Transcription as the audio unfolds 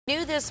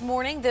New this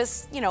morning,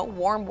 this,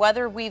 warm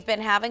weather we've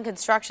been having,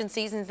 construction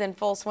season's in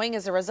full swing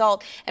as a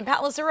result. And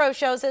Pat Lazaro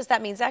shows us that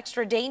means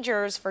extra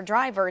dangers for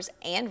drivers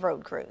and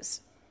road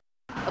crews.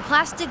 A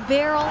plastic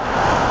barrel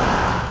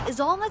is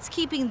all that's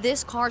keeping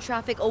this car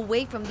traffic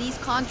away from these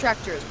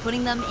contractors,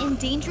 putting them in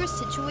dangerous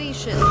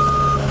situations.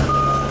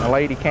 A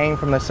lady came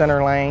from the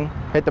center lane,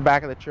 hit the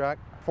back of the truck.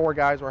 4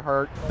 guys were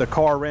hurt. The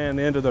car ran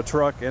into the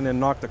truck and then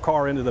knocked the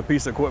car into the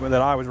piece of equipment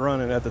that I was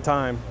running at the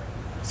time.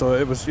 So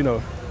it was,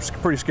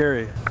 pretty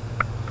scary.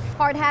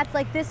 Hard hats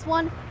like this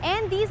one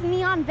and these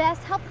neon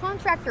vests help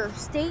contractors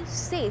stay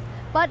safe,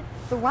 but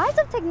the rise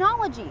of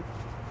technology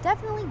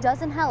definitely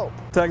doesn't help.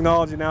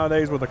 Technology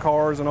nowadays with the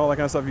cars and all that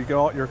kind of stuff,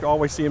 you're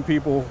always seeing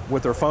people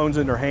with their phones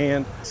in their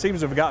hand. It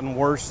seems to have gotten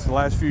worse the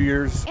last few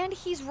years. And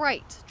he's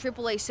right.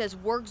 AAA says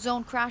work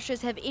zone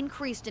crashes have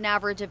increased an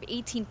average of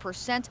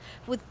 18%,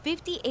 with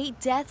 58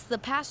 deaths the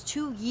past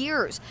 2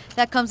 years.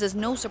 That comes as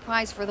no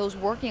surprise for those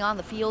working on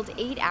the field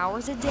 8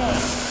 hours a day.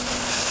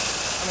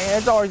 I mean,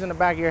 it's always in the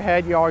back of your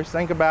head. You always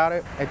think about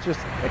it. It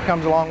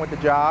comes along with the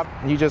job.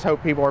 You just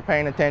hope people are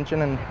paying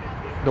attention and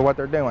to what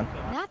they're doing.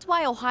 That's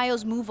why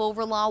Ohio's move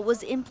over law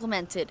was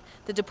implemented.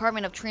 The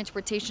Department of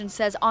Transportation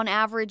says on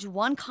average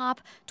 1 cop,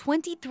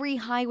 23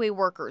 highway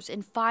workers,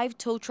 and 5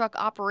 tow truck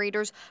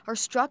operators are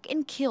struck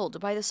and killed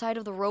by the side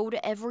of the road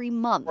every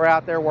month. We're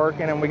out there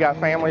working and we got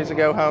families to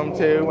go home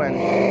to,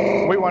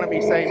 and we want to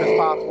be safe as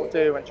possible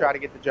too and try to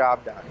get the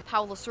job done.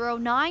 Paula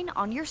Suro, 9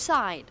 on your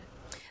side.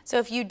 So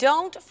if you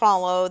don't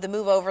follow the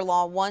move over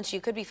law once,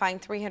 you could be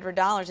fined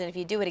 $300. And if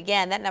you do it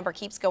again, that number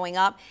keeps going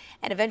up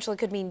and eventually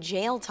could mean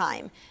jail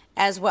time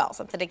as well.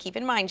 Something to keep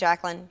in mind,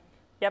 Jacqueline.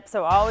 Yep,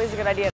 so always a good idea.